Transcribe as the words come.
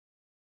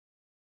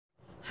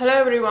Hello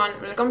everyone,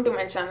 welcome to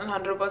my channel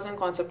 100%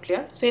 Concept Clear.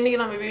 So இன்னைக்கு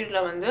நம்ம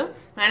வீடியோல வந்து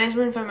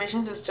Management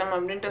Information System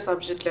அப்படின்ற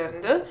சப்ஜெக்ட்ல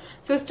இருந்து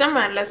System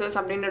Analysis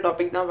அப்படின்ற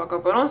டாபிக் தான் பார்க்க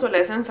போறோம். So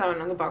lesson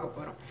 7 வந்து பார்க்க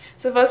போறோம்.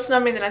 So first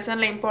நம்ம இந்த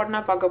லெசன்ல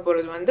இம்பார்ட்டன்ட்டா பார்க்க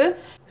போறது வந்து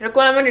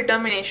requirement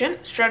determination,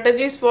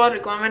 strategies for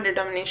requirement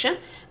determination,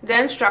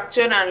 then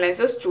structure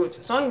analysis tools.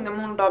 So இந்த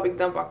மூணு டாபிக்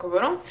தான் பார்க்க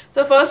போறோம்.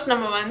 So first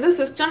நம்ம வந்து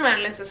System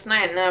Analysisனா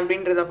என்ன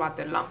அப்படின்றத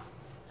பார்த்திடலாம்.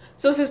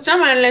 So system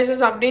analysis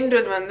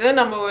அப்படின்றது வந்து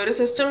நம்ம ஒரு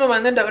சிஸ்டமை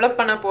வந்து டெவலப்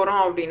பண்ண போறோம்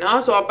அப்படினா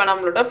சோ அப்ப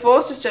நம்மளோட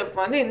ஃபர்ஸ்ட் ஸ்டெப்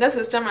வந்து இந்த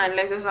system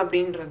analysis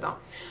அப்படின்றது தான்.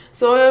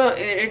 So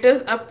it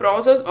is a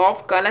process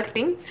of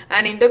collecting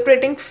and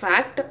interpreting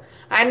fact,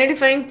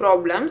 identifying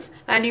problems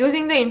and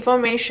using the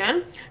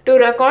information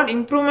to record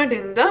improvement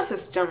in the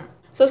system.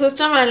 So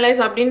system analyze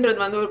அப்படின்றது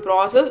வந்து ஒரு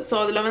process. So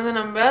அதுல வந்து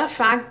நம்ம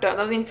fact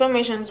அதாவது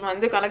informations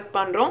வந்து collect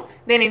பண்றோம்,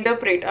 then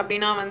interpret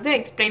அப்படினா வந்து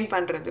explain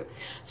பண்றது.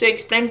 So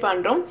explain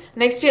பண்றோம்.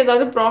 Next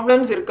ஏதாவது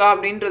problems இருக்கா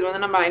அப்படின்றது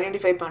வந்து நம்ம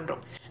identify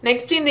பண்றோம்.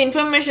 Next இந்த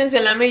informations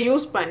எல்லாமே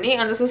யூஸ் பண்ணி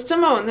அந்த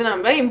சிஸ்டமை வந்து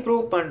நம்ம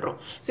improve பண்றோம்.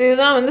 So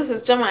இதுதான் வந்து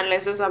system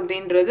analysis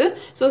அப்படின்றது.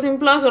 So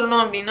சிம்பிளா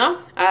சொல்லணும் அப்படினா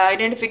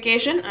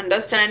identification,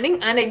 understanding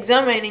and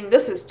examining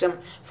the system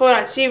for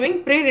achieving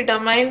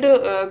predetermined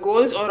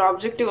goals or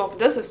objective of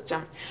the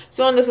system.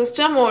 So அந்த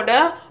சிஸ்டமோட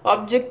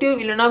objective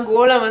இல்லனா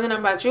கோலை வந்து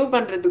நம்ம அச்சீவ்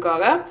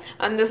பண்றதுக்காக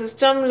அந்த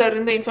சிஸ்டம்ல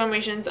இருந்த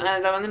informations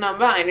அத வந்து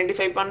நம்ம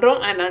identify பண்றோம்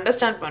and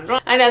understand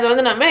பண்றோம் and அத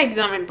வந்து நம்ம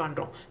examine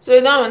பண்றோம். So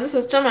இதான் வந்து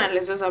system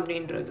analysis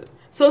அப்படின்றது.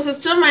 So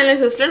system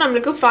analysisல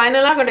நமக்கு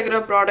ஃபைனலா கிடைக்கிற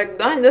ப்ராடக்ட்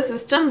தான் இந்த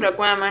system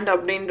requirement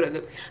அப்படின்றது.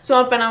 So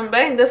அப்ப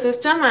நம்ம இந்த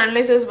system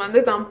analysis வந்து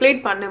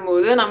கம்ப்ளீட்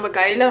பண்ணும்போது நம்ம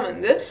கையில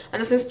வந்து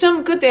அந்த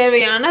சிஸ்டம்க்கு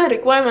தேவையான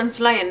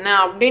requirementsலாம் என்ன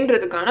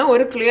அப்படின்றதுக்கான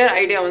ஒரு clear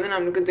ஐடியா வந்து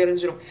நமக்கு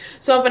தெரிஞ்சிரும்.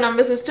 So அப்ப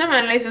நம்ம system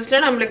analysisல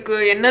நமக்கு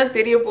என்ன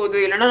தெரிய போகுது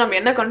இல்லனா நம்ம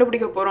என்ன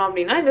கண்டுபிடிக்க போறோம்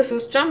அப்படினா இந்த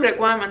system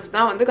requirements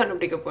தான் வந்து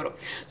கண்டுபிடிக்க போறோம்.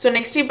 So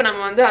next இப்போ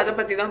நம்ம வந்து அத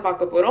பத்தி தான்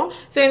பார்க்க போறோம்.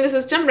 So இந்த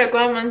system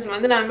requirements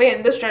வந்து நம்ம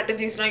எந்த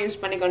strategiesலாம் யூஸ்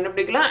பண்ணி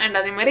கண்டுபிடிக்கலாம்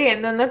and அதே மாதிரி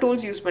எந்தெந்த tools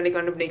யூஸ் பண்ணி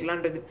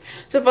கண்டுபிடிக்கலாம்ன்றது.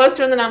 So first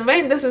வந்து நம்ம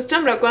இந்த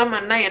system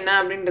requirementனா என்ன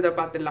அப்படின்றத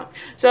பார்த்திடலாம்.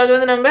 So அது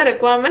வந்து நம்ம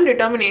requirement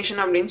determination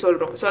அப்படினு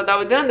சொல்றோம். So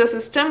அதாவது அந்த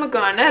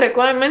சிஸ்டமுக்கான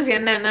requirements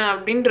என்னென்ன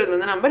அப்படின்றது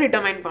வந்து நம்ம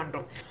determine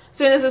பண்றோம்.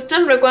 So இந்த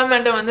system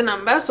requirement வந்து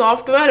நம்ம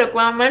software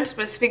requirement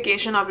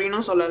specification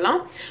அப்படினும் சொல்லலாம்.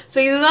 So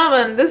இதுதான்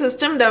வந்து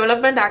system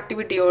development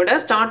activity ஓட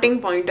starting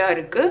point-ஆ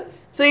இருக்கு.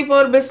 So இப்போ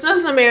ஒரு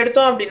பிசினஸ் நம்ம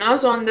எடுத்தோம் அப்படினா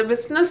சோ அந்த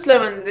பிசினஸ்ல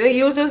வந்து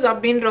யூசர்ஸ்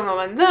அப்படின்றவங்க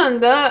வந்து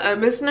அந்த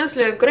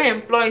பிசினஸ்ல இருக்கிற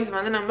எம்ப்ளாயீஸ்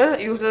வந்து நம்ம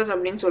யூசர்ஸ்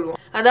அப்படினு சொல்லுவோம்.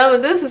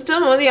 அதாவது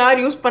சிஸ்டம் வந்து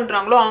யார் யூஸ்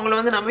பண்றாங்களோ அவங்கள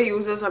வந்து நம்ம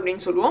யூசர்ஸ்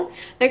அப்படினு சொல்லுவோம்.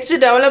 நெக்ஸ்ட்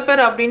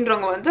டெவலப்பர்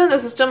அப்படின்றவங்க வந்து அந்த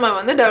சிஸ்டமை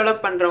வந்து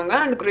டெவலப் பண்றவங்க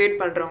and கிரியேட்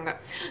பண்றவங்க.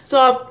 சோ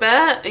அப்ப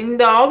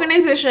இந்த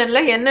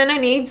ஆர்கனைசேஷன்ல என்னென்ன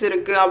நீட்ஸ்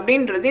இருக்கு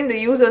அப்படின்றது இந்த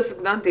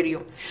யூசர்ஸ்க்கு தான்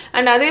தெரியும்.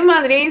 and அதே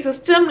மாதிரி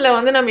சிஸ்டம்ல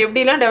வந்து நம்ம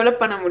எப்படிலாம்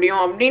டெவலப் பண்ண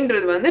முடியும்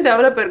அப்படின்றது வந்து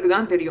டெவலப்பருக்கு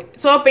தான் தெரியும்.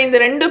 சோ அப்ப இந்த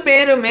ரெண்டு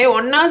பேருமே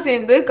ஒண்ணா சேர்ந்து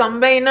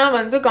கம்பைனா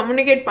வந்து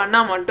கம்யூனிகேட் பண்ணா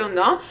மட்டும்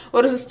தான்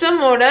ஒரு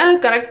சிஸ்டமோட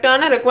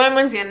கரெக்ட்டான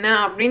requirements என்ன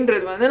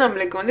அப்படின்றது வந்து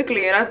நமக்கு வந்து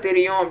கிளியரா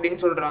தெரியும்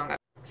அப்படினு சொல்றாங்க.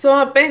 So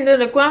அப்ப இந்த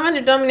requirement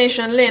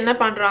determinationல என்ன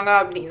பண்றாங்க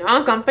அப்படினா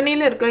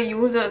கம்பெனில இருக்க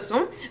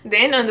யூசர்ஸும்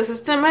then அந்த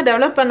சிஸ்டமை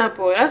டெவலப் பண்ண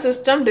போற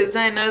சிஸ்டம்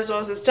டிசைனர்ஸ் or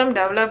சிஸ்டம்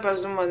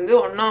டெவலப்பர்ஸும் வந்து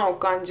ஒண்ணா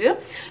உட்கார்ந்து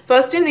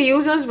ஃபர்ஸ்ட் இந்த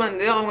யூசர்ஸ்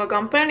வந்து அவங்க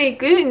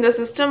கம்பெனிக்கு இந்த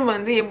சிஸ்டம்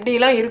வந்து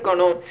எப்படிலாம்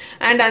இருக்கணும்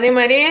and அதே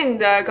மாதிரி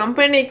இந்த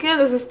கம்பெனிக்கு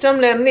அந்த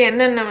சிஸ்டம்ல இருந்து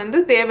என்னென்ன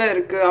வந்து தேவை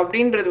இருக்கு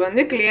அப்படின்றது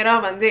வந்து கிளியரா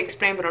வந்து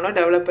எக்ஸ்பிளைன் பண்ணனும்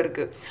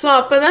டெவலப்பருக்கு. சோ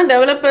அப்பதான்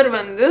டெவலப்பர்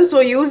வந்து சோ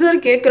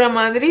யூசர் கேக்குற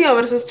மாதிரி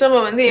அவர்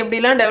சிஸ்டமை வந்து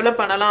எப்படிலாம்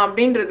டெவலப் பண்ணலாம்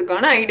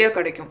அப்படின்றதுக்கான ஐடியா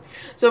கிடைக்கும்.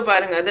 So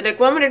பாருங்க, the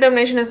requirement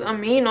determination is a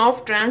mean of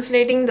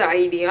translating the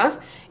ideas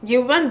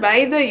given by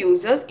the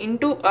users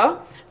into a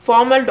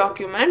formal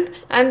document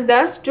and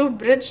thus to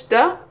bridge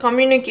the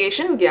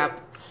communication gap.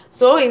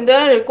 So இந்த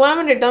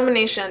requirement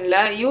determinationல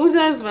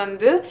users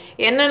வந்து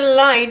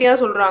என்னெல்லாம் idea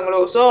சொல்றாங்களோ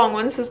so அவங்க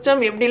வந்து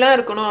system எப்படிலாம்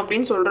இருக்கணும்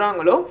அப்படினு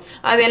சொல்றாங்களோ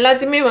அது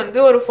எல்லாத்தையுமே வந்து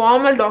ஒரு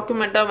ஃபார்மல்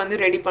டாக்குமெண்டா வந்து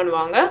ரெடி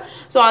பண்ணுவாங்க.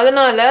 சோ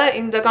அதனால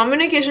இந்த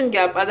கம்யூனிகேஷன்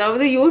கேப்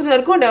அதாவது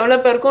யூசருக்கும்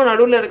டெவலப்பருக்கும்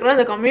நடுவுல இருக்கிற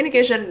அந்த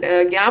கம்யூனிகேஷன்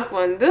கேப்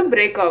வந்து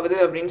பிரேக் ஆகுது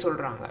அப்படினு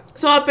சொல்றாங்க.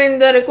 சோ அப்ப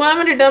இந்த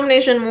requirement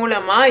determination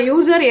மூலமா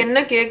யூசர்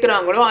என்ன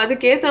கேக்குறாங்களோ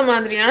அதுக்கேத்த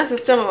மாதிரியான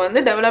சிஸ்டமை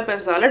வந்து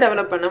டெவலப்பர்ஸால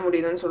டெவலப் பண்ண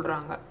முடியுதுன்னு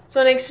சொல்றாங்க.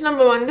 சோ நெக்ஸ்ட்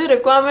நம்ம வந்து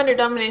requirement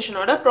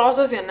determinationோட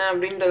process என்ன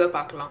அப்படின்றத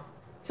பார்க்கலாம்.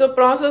 So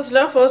processல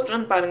first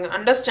one பாருங்க,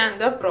 understand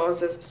the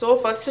process. So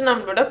first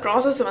நம்மளோட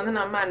process வந்து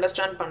நம்ம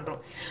understand பண்றோம்.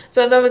 So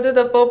அதாவது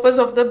the purpose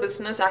of the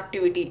business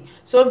activity.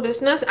 So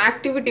business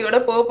activity ஓட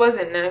purpose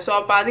என்ன? So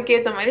அப்ப அதுக்கு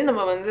ஏத்த மாதிரி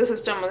நம்ம வந்து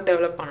system வந்து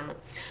develop பண்ணனும்.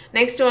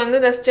 Next வந்து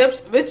the steps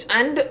which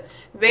and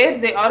where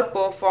they are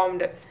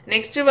performed.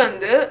 Next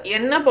வந்து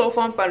என்ன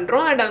perform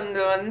பண்றோம் and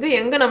அது வந்து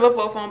எங்க நம்ம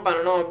perform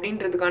பண்ணனும்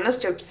அப்படின்றதுக்கான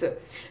steps.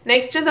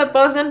 Next the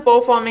person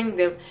performing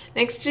them.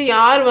 Next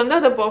யார் வந்து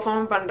அத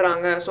perform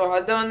பண்றாங்க. So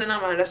அத வந்து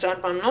நாம understand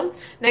பண்ணனும்.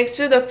 Next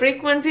the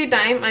frequency,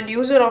 time and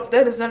user of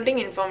the resulting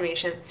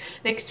information.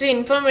 Next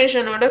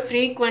information ஓட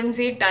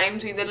frequency,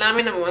 times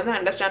இதெல்லாமே நம்ம வந்து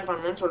understand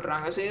பண்ணனும்னு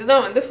சொல்றாங்க. So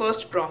இதுதான் வந்து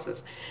first process.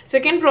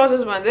 Second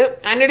process வந்து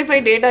identify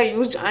data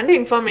used and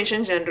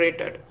information generated.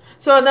 generated.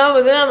 So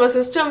அதாவது நம்ம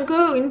சிஸ்டம்க்கு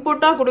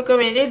இன்புட்டாக கொடுக்க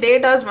வேண்டிய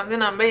டேட்டாஸ் வந்து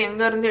நம்ம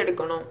எங்கேருந்து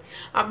எடுக்கணும்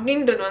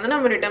அப்படின்றது வந்து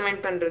நம்ம டிட்டர்மைன்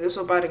பண்ணுறது.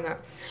 ஸோ பாருங்கள்,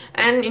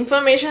 and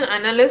information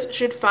analyst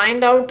should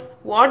find out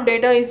what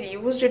data is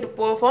used to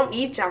perform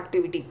each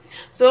activity.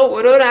 So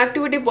ஒரு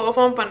ஆக்டிவிட்டி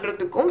பெர்ஃபார்ம்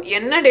பண்ணுறதுக்கும்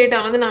என்ன டேட்டா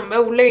வந்து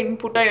நம்ம உள்ளே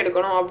இன்புட்டாக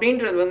எடுக்கணும்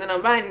அப்படின்றது வந்து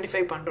நம்ம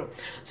ஐடென்டிஃபை பண்ணுறோம்.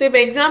 ஸோ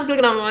இப்போ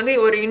எக்ஸாம்பிளுக்கு நம்ம வந்து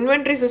ஒரு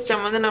இன்வென்ட்ரி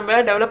சிஸ்டம் வந்து நம்ம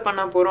டெவலப்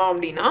பண்ண போகிறோம்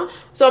அப்படின்னா,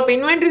 ஸோ அப்போ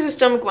இன்வென்ட்ரி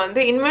சிஸ்டம்க்கு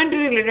வந்து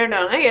இன்வென்ட்ரி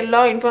ரிலேட்டடான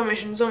எல்லா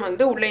இன்ஃபர்மேஷன்ஸும்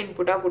வந்து உள்ளே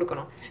இன்புட்டாக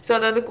கொடுக்கணும். ஸோ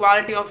அதாவது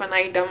quality of an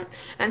item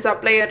and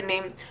supplier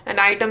name and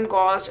item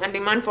cost and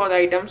demand for the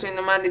item. So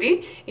இந்த மாதிரி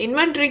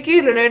இன்வென்ட்ரிக்கு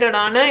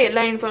ரிலேட்டடான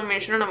எல்லா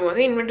இன்ஃபர்மேஷனும் நம்ம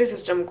வந்து இன்வென்ட்ரி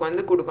சிஸ்டம்க்கு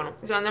வந்து கொடுக்கணும்.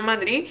 ஸோ அந்த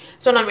மாதிரி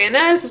ஸோ நம்ம என்ன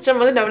சிஸ்டம்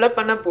வந்து டெவலப்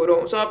பண்ண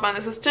போகிறோம், ஸோ அப்போ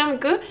அந்த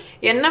சிஸ்டம்க்கு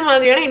என்ன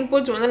மாதிரியான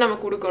இன்புட்ஸ் வந்து நம்ம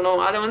கொடுக்கணும்,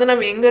 அதை வந்து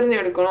நம்ம எங்கேருந்து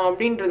எடுக்கணும்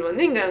அப்படின்றது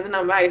வந்து இங்கே வந்து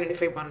நம்ம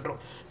ஐடென்டிஃபை பண்ணுறோம்.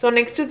 ஸோ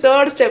நெக்ஸ்ட்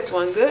தேர்ட் ஸ்டெப்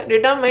வந்து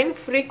determine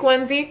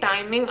frequency,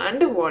 timing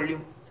and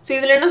volume. So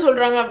இதில் என்ன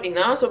சொல்கிறாங்க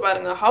அப்படின்னா, ஸோ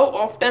பாருங்கள், how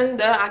often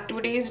the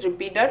activity is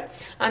repeated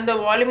and the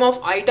volume of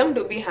item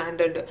to be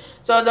handled.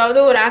 So அதாவது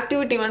ஒரு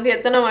ஆக்டிவிட்டி வந்து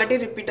எத்தனை வாட்டி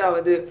ரிப்பீட்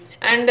ஆகுது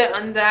அண்ட்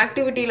அந்த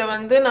ஆக்டிவிட்டியில்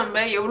வந்து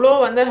நம்ம எவ்வளோ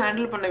வந்து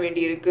ஹேண்டில் பண்ண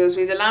வேண்டியிருக்கு. ஸோ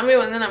இதெல்லாமே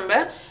வந்து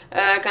நம்ம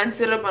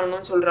கன்சிடர்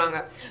பண்ணணும்னு சொல்கிறாங்க.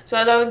 ஸோ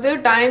அதாவது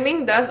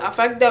timing thus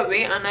affect the way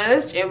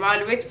analyst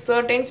evaluates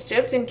certain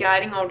steps in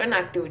carrying out an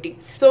activity.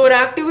 So ஒரு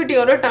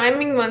ஆக்டிவிட்டியோட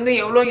டைமிங் வந்து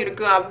எவ்வளோ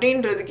இருக்குது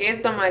அப்படின்றதுக்கு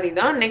ஏற்ற மாதிரி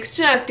தான்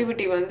நெக்ஸ்ட்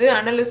ஆக்டிவிட்டி வந்து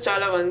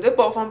அனலிஸ்டால் வந்து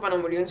பெர்ஃபார்ம் பண்ண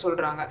முடியும்னு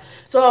சொல்கிறாங்க.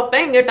 ஸோ அப்போ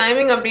இங்கே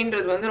டைமிங்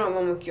அப்படின்றது வந்து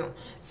ரொம்ப முக்கியம்.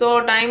 So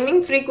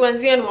timing,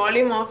 frequency and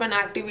volume of an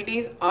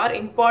activities are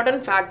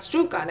important facts to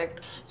collect.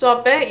 So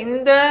அப்போ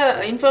இந்த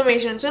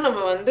இன்ஃபர்மேஷன்ஸும்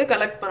நம்ம வந்து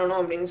கலெக்ட் பண்ணணும்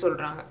அப்படின்னு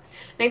சொல்கிறாங்க.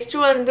 நெக்ஸ்ட்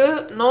வந்து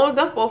நோ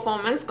த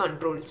performance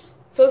controls.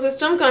 So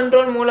system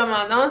control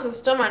மூலமாக தான்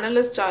சிஸ்டம்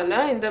அனலிஸ்டால்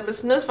இந்த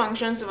பிஸ்னஸ்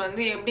ஃபங்க்ஷன்ஸ்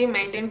வந்து எப்படி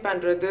மெயின்டைன்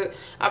பண்ணுறது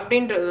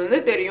அப்படின்றது வந்து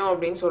தெரியும்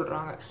அப்படின்னு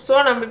சொல்கிறாங்க. ஸோ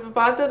நம்ம இப்போ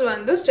பார்த்தது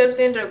வந்து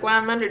ஸ்டெப்ஸ் இன்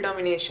requirement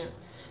determination.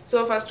 So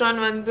first one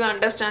வந்து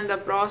அண்டர்ஸ்டாண்ட் த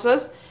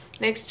ப்ராசஸ்.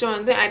 நெக்ஸ்ட்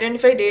வந்து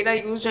identify data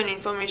used and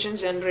information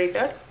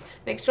generated.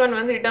 Next one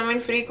வந்து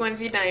determine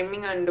frequency,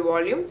 timing and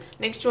volume.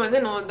 Next வந்து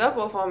நோ த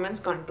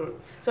பெர்ஃபார்மன்ஸ் கண்ட்ரோல்.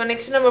 ஸோ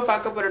நெக்ஸ்ட் நம்ம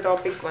பார்க்க போகிற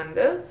டாபிக்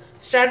வந்து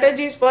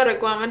strategies for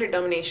requirement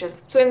determination.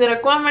 So இந்த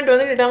requirement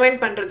வந்து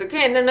டிட்டர்மைன் பண்ணுறதுக்கு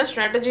என்னென்ன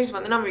ஸ்ட்ராட்டஜிஸ்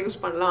வந்து நம்ம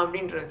யூஸ் பண்ணலாம்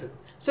அப்படின்றது.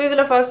 ஸோ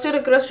இதில் ஃபஸ்ட்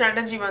இருக்கிற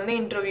ஸ்ட்ராட்டஜி வந்து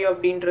இன்டர்வியூ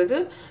அப்படின்றது.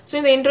 ஸோ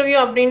இந்த இன்டர்வியூ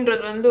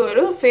அப்படின்றது வந்து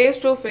ஒரு ஃபேஸ்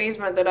டு ஃபேஸ்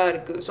மெத்தடாக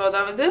இருக்குது. ஸோ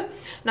அதாவது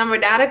நம்ம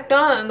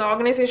டேரெக்டாக அந்த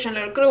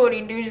ஆர்கனைசேஷனில் இருக்கிற ஒரு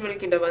இண்டிவிஜுவல்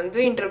கிட்ட வந்து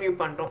இன்டர்வியூ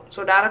பண்ணுறோம்.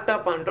 ஸோ டேரெக்டாக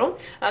பண்ணுறோம்,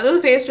 அதாவது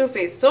face to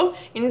face. So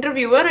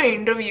interviewer and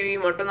இன்டர்வியூவி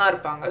மட்டும்தான்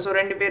இருப்பாங்க. ஸோ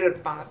 2 பேர்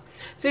இருப்பாங்க.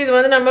 ஸோ இது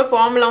வந்து நம்ம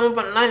ஃபார்முலாவும்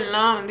பண்ணலாம்,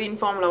 இல்லைனா வந்து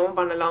இன்ஃபார்முலாவும்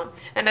பண்ணலாம்.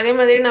 அண்ட் அதே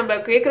மாதிரி நம்ம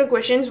கேட்குற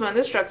கொஷின்ஸ்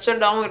வந்து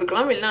ஸ்ட்ரக்சர்டாகவும்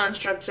இருக்கலாம், இல்லைனா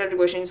அன்ஸ்ட்ரக்சர்டு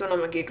கொஷின்ஸும்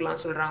நம்ம கேட்கலாம்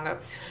சொல்கிறாங்க.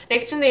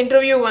 நெக்ஸ்ட் இந்த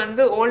இன்டர்வியூ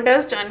வந்து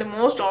oldest and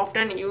most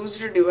often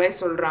used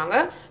device சொல்கிறாங்க.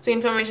 ஸோ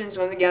இன்ஃபர்மேஷன்ஸ்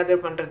வந்து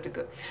கேதர்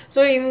பண்ணுறதுக்கு.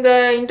 ஸோ இந்த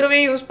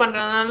இன்டர்வியூ யூஸ்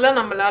பண்ணுறதுனால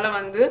நம்மளால்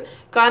வந்து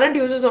current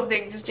uses of the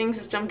existing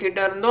system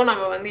கிட்ட இருந்தோம்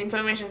நம்ம வந்து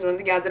இன்ஃபர்மேஷன்ஸ்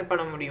வந்து கேதர்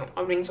பண்ண முடியும்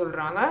அப்படின்னு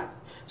சொல்கிறாங்க.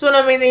 ஸோ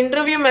நம்ம இந்த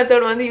இன்டர்வியூ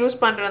மெத்தட் வந்து யூஸ்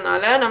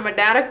பண்ணுறதுனால நம்ம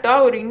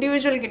டேரெக்டாக ஒரு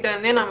இண்டிவிஜுவல் கிட்ட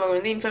இருந்தே நம்ம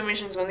வந்து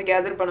இன்ஃபர்மேஷன்ஸ் வந்து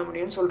கேதர் பண்ண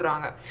முடியும்னு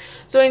சொல்கிறாங்க.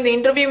 ஸோ இந்த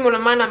இன்டர்வியூ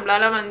மூலமாக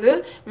நம்மளால் வந்து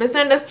miss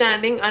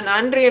understanding and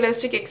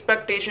unrealistic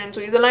expectation,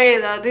 so இதெல்லாம்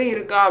ஏதாவது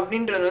இருக்கா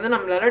அப்படின்றது வந்து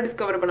நம்மளால்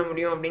டிஸ்கவர் பண்ண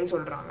முடியும் அப்படின்னு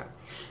சொல்கிறாங்க.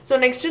 ஸோ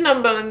நெக்ஸ்ட்டு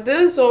நம்ம வந்து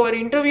ஒரு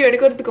இன்டர்வியூ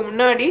எடுக்கிறதுக்கு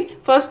முன்னாடி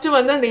ஃபஸ்ட்டு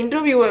வந்து அந்த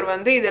இன்டர்வியூவர்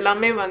வந்து இது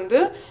எல்லாமே வந்து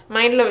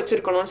மைண்டில்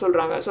வச்சுருக்கணும்னு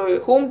சொல்கிறாங்க. So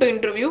whom to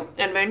interview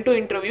and when to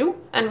interview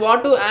and what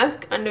to ask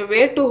and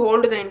where to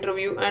hold the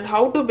interview and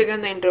how to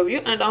begin the interview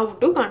and how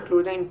to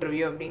conclude the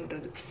interview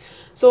அப்படின்றது.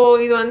 So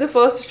இது வந்து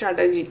first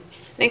strategy.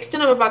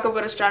 Next நம்ம பார்க்க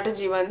போகிற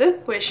strategy வந்து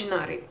question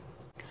array.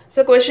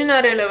 So question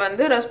அரேல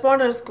வந்து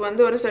ரெஸ்பாண்டர்ஸ்க்கு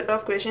வந்து ஒரு செட்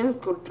ஆஃப் கொஷின்ஸ்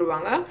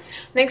கொடுத்துருவாங்க.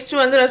 நெக்ஸ்ட்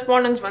வந்து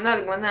ரெஸ்பாண்டன்ஸ் வந்து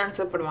அதுக்கு வந்து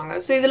ஆன்சர் பண்ணுவாங்க.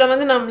 ஸோ இதில்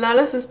வந்து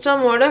நம்மளால்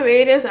சிஸ்டமோட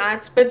வேரியஸ்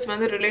ஆஸ்பெக்ட்ஸ்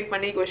வந்து ரிலேட்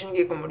பண்ணி கொஷின்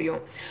கேட்க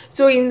முடியும்.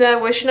 ஸோ இந்த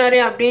கொஷின்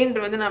அரே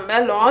அப்படின்றது வந்து நம்ம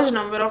லார்ஜ்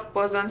நம்பர் ஆஃப்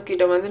பர்சன்ஸ்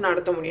கிட்ட வந்து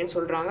நடத்த முடியும்னு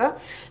சொல்கிறாங்க.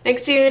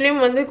 நெக்ஸ்ட்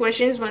இதுலேயும் வந்து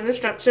கொஷின்ஸ் வந்து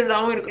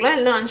ஸ்ட்ரக்சர்டாகவும் இருக்கலாம்,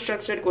 இல்லை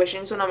அன்ஸ்ட்ரக்சர்ட்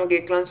கொஷின்ஸும் நம்ம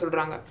கேட்கலாம்னு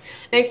சொல்கிறாங்க.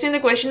 நெக்ஸ்ட்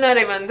இந்த கொஷின்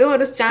அரே வந்து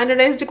ஒரு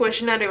ஸ்டாண்டர்டைஸ்டு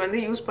கொஷின் அரே வந்து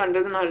யூஸ்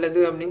பண்ணுறது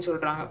நல்லது அப்படின்னு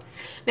சொல்கிறாங்க.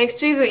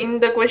 நெக்ஸ்ட்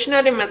இந்த கொஷின்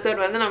அரே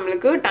மெத்தட் வந்து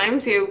நம்மளுக்கு டைம்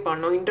சேவ்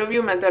பண்ணும். இன்டர்வியூ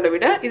மெத்தடை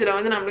விட இதில்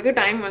வந்து நம்மளுக்கு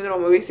டைம் வந்து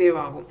ரொம்பவே சேவ்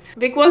ஆகும்.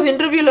 பிகாஸ்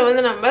இன்டர்வியூவில்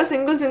வந்து நம்ம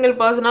சிங்கிள்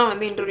பர்சனாக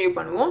வந்து இன்டர்வியூ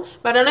பண்ணுவோம்.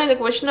 பட் ஆனால் இந்த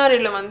கொஷின்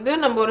அரேல வந்து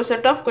நம்ம ஒரு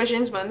செட் ஆஃப்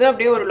கொஷின்ஸ் வந்து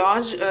அப்படியே ஒரு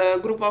லார்ஜ்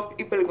குரூப் ஆஃப்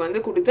பீப்புளுக்கு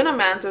வந்து கொடுத்து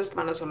நம்ம ஆன்சர்ஸ்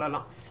பண்ண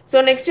சொல்லலாம்.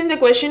 ஸோ நெக்ஸ்ட் இந்த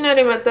கொஷின்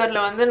அரே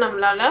மெத்தடில் வந்து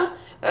நம்மளால்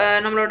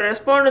நம்மளோட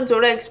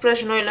ரெஸ்பாண்டன்ஸோட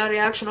எக்ஸ்பிரஷனோ இல்லை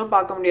ரியாக்ஷனோ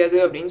பார்க்க முடியாது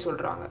அப்படின்னு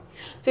சொல்கிறாங்க.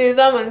 ஸோ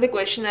இதுதான் வந்து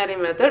கொஷின் அரே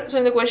மெத்தட். ஸோ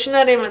இந்த கொஷின்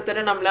அரே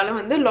மெத்தடை நம்மளால்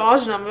வந்து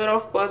லார்ஜ் நம்பர்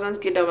ஆஃப்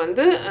பர்சன்ஸ் கிட்ட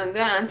வந்து அந்த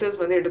ஆன்சர்ஸ்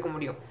வந்து எடுக்க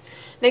முடியும்.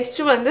 நெக்ஸ்ட்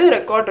வந்து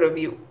record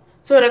review.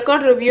 So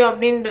record review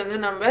அப்படின்றது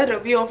நம்ம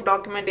ரிவ்யூ ஆஃப்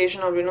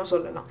டாக்குமெண்டேஷன் அப்படின்னு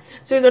சொல்லலாம்.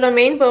 ஸோ இதோட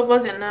மெயின்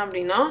பர்பஸ் என்ன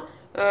அப்படின்னா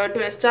to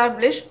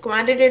establish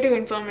quantitative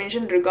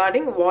information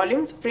regarding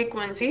volumes,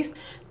 frequencies,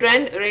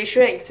 trend,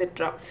 ratio,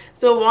 etc.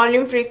 So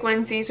volume,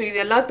 frequency, so இது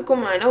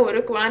எல்லாத்துக்குமான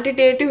ஒரு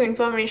quantitative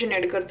information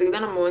எடுக்கிறதுக்கு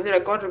தான் நம்ம வந்து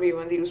record review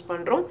வந்து யூஸ்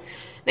பண்றோம்.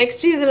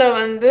 Next இதுல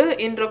வந்து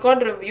in record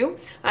review,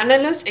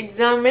 analyst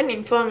examine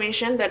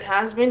information that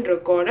has been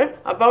recorded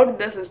about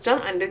the system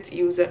and its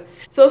user.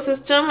 So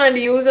system and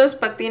users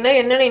பத்தின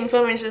என்னென்ன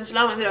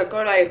informationsலாம் வந்து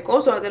record ஆயிருக்கோ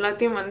so அது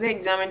எல்லாத்தையும் வந்து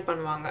examine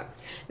பண்ணுவாங்க.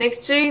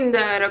 Next இந்த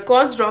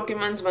records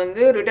documents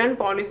வந்து written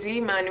policy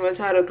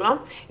manuals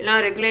இருக்கலாம், இல்ல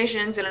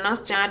regulations இல்லனா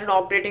standard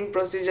operating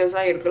procedures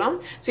இருக்கலாம்.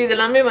 So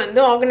இதெல்லாமே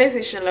வந்து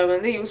organizationல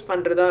வந்து யூஸ்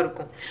பண்றதா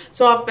இருக்கும்.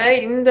 So அப்ப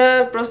இந்த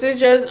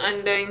procedures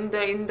and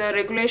இந்த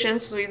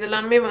regulations so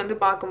இதெல்லாமே வந்து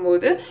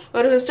பார்க்கும்போது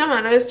ஒரு சிஸ்டம்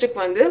அனலிஸ்டுக்கு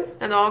வந்து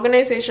அந்த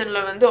ஆர்கனைசேஷன்ல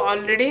வந்து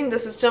ஆல்ரெடி இந்த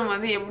சிஸ்டம்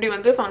வந்து எப்படி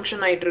வந்து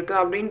ஃபங்க்ஷன் ஆயிட்டு இருக்கு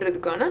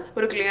அப்படின்றதுக்கான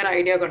ஒரு கிளியர்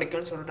ஐடியா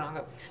கிடைக்கும்னு சொல்றாங்க.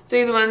 ஸோ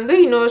இது வந்து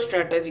இன்னொரு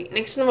ஸ்ட்ராட்டஜி.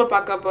 நெக்ஸ்ட் நம்ம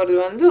பார்க்க போகிறது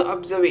வந்து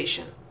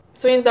அப்சர்வேஷன்.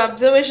 ஸோ இந்த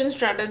அப்சர்வேஷன்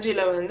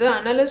ஸ்ட்ராட்டஜியில் வந்து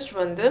அனலிஸ்ட்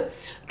வந்து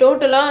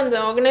டோட்டலாக அந்த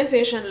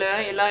ஆர்கனைசேஷனில்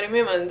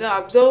எல்லாருமே வந்து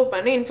அப்சர்வ்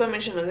பண்ணி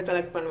இன்ஃபர்மேஷன் வந்து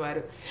கலெக்ட்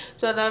பண்ணுவார்.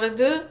 ஸோ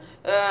அதாவது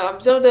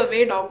observe the way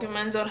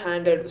documents are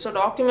handled. So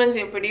documents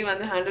எப்படி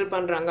வந்து ஹேண்டில்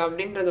பண்ணுறாங்க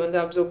அப்படின்றது வந்து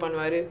அப்சர்வ்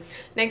பண்ணுவார்.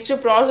 நெக்ஸ்ட்டு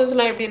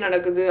ப்ராசஸ்லாம் எப்படி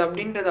நடக்குது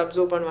அப்படின்றத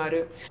அப்சர்வ் பண்ணுவார்.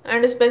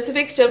 அண்ட்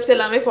ஸ்பெசிஃபிக் ஸ்டெப்ஸ்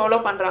எல்லாமே ஃபாலோ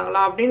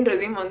பண்ணுறாங்களா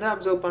அப்படின்றதையும் வந்து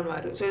அப்சர்வ்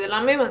பண்ணுவார். ஸோ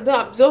இதெல்லாமே வந்து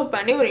அப்சர்வ்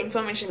பண்ணி ஒரு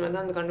இன்ஃபர்மேஷன் வந்து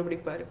வந்து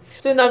கண்டுபிடிப்பார்.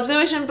 ஸோ இந்த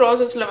அப்சர்வேஷன்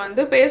ப்ராசஸில்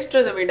வந்து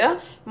பேசுறதை விட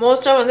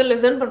மோஸ்ட்டாக வந்து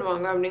லிசன்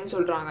பண்ணுவாங்க அப்படின்னு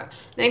சொல்கிறாங்க.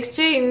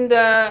 நெக்ஸ்ட்டு இந்த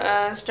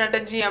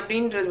ஸ்ட்ராட்டஜி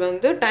அப்படின்றது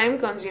வந்து டைம்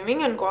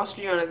கன்சியூமிங் அண்ட்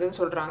காஸ்ட்லியானதுன்னு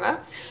சொல்கிறாங்க.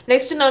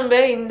 நெக்ஸ்ட்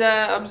நம்ம இந்த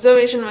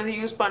அப்சர்வேஷன் வந்து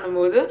யூஸ் பண்ணும்போது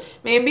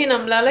மேபி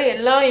நம்மளால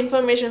எல்லா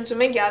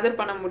இன்ஃபர்மேஷன்ஸுமே கேதர்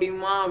பண்ண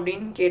முடியுமா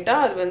அப்படின்னு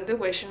கேட்டால் அது வந்து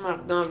கொஸ்டின்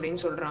மார்க் தான்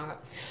அப்படின்னு சொல்கிறாங்க.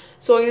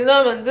 ஸோ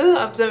இதுதான் வந்து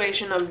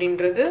அப்சர்வேஷன்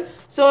அப்படின்றது.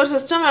 ஸோ ஒரு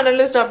சிஸ்டம்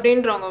அனலிஸ்ட்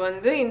அப்படின்றவங்க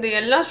வந்து இந்த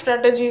எல்லா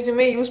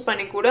ஸ்ட்ராட்டஜிஸுமே யூஸ்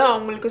பண்ணி கூட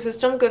அவங்களுக்கு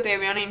சிஸ்டம்க்கு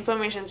தேவையான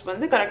இன்ஃபர்மேஷன்ஸ்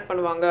வந்து கலெக்ட்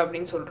பண்ணுவாங்க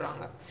அப்படின்னு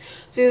சொல்கிறாங்க.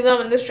 ஸோ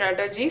இதுதான் வந்து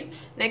ஸ்ட்ராட்டஜிஸ்.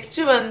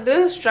 நெக்ஸ்ட்டு வந்து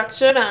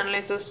ஸ்ட்ரக்சர்ட்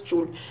அனலைசிஸ்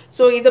டூல்.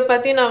 ஸோ இதை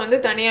பற்றி நான் வந்து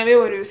தனியாகவே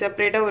ஒரு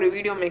செப்பரேட்டாக ஒரு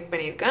வீடியோ மேக்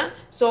பண்ணியிருக்கேன்.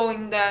 ஸோ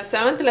இந்த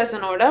 7th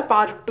லெசனோட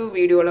Part 2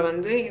 வீடியோவில்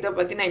வந்து இதை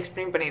பற்றி நான்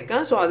எக்ஸ்பிளைன்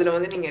பண்ணியிருக்கேன். ஸோ அதில்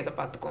வந்து நீங்கள் இதை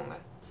பார்த்துக்கோங்க.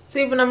 ஸோ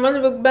இப்போ நம்ம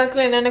வந்து புக்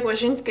பேக்கில் என்னென்ன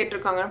கொஷின்ஸ்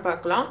கேட்டிருக்காங்கன்னு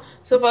பார்க்கலாம்.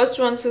 ஸோ ஃபர்ஸ்ட்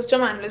வந்து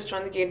சிஸ்டம் அனலிஸ்ட்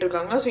வந்து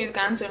கேட்டிருக்காங்க. ஸோ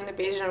இதுக்கு ஆன்சர் வந்து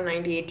பேஜ் நம்பர்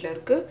 98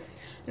 இருக்குது.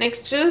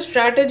 நெக்ஸ்ட்டு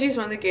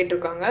ஸ்ட்ராட்டஜிஸ் வந்து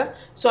கேட்டிருக்காங்க.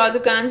 ஸோ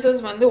அதுக்கு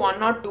ஆன்சர்ஸ் வந்து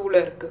 102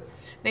 இருக்குது.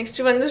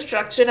 நெக்ஸ்ட்டு வந்து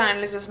ஸ்ட்ரக்சர்ட்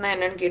அனாலிசிஸ்னால்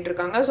என்னென்னு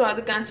கேட்டிருக்காங்க. ஸோ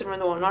அதுக்கு ஆன்சர்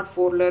வந்து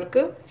 104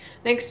 இருக்குது.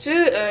 Next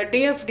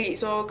TFT,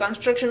 so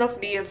construction of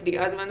TFT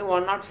அது வந்து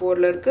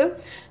 104 இருக்குது.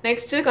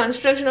 Next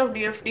construction of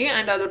TFT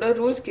and அதோட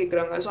ரூல்ஸ்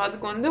கேட்குறாங்க. ஸோ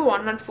அதுக்கு வந்து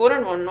 104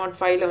 அண்ட்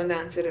 105 வந்து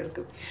ஆன்சர்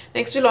இருக்குது.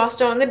 நெக்ஸ்ட்டு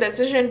லாஸ்ட்டாக வந்து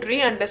decision tree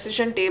and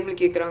decision table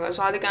கேட்குறாங்க.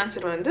 ஸோ அதுக்கு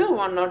ஆன்சர் வந்து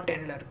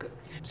 110 இருக்குது.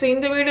 ஸோ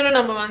இந்த வீடியோவில்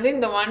நம்ம வந்து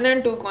இந்த 1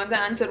 and 2க்கு வந்து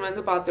ஆன்சர்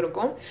வந்து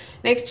பார்த்துருக்கோம்.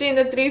 நெக்ஸ்ட்டு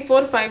இந்த 3,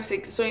 4, 5,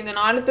 6 ஸோ இந்த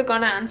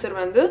 4த்துக்கான ஆன்சர்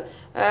வந்து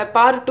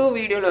Part 2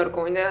 வீடியோவில்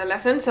இருக்கும். இந்த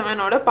Lesson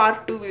 7ஓட Part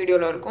 2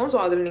 வீடியோவில் இருக்கும். ஸோ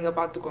அதில் நீங்கள்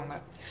பார்த்துக்கோங்க.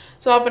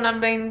 ஸோ அப்போ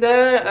நம்ம இந்த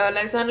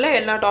லெசனில்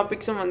எல்லா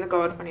டாபிக்ஸும் வந்து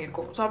கவர்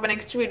பண்ணியிருக்கோம். ஸோ அப்போ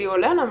நெக்ஸ்ட்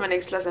வீடியோவில் நம்ம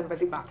நெக்ஸ்ட் லெசன்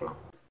பற்றி பார்க்கலாம்.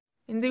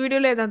 இந்த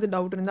வீடியோவில் ஏதாவது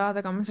டவுட் இருந்தால்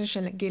அதை கமெண்ட்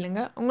செக்ஷனில் கேளுங்க.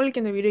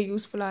 உங்களுக்கு இந்த வீடியோ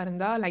யூஸ்ஃபுல்லாக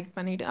இருந்தால் லைக்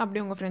பண்ணிவிட்டு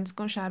அப்படியே உங்கள்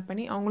ஃப்ரெண்ட்ஸ்க்கும் ஷேர்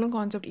பண்ணி அவங்களும்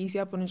கான்செப்ட்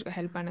ஈஸியாக புரிஞ்சுக்க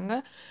ஹெல்ப்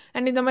பண்ணுங்கள்.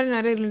 அண்ட் இந்த மாதிரி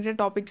நிறைய ரிலேட்டட்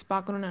டாபிக்ஸ்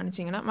பார்க்கணுன்னு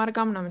நினச்சிங்கன்னா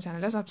மறக்காமல் நம்ம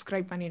சேனலை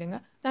சப்ஸ்கிரைப் பண்ணிவிடுங்க.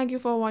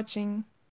 தேங்க்யூ ஃபார் வாட்சிங்.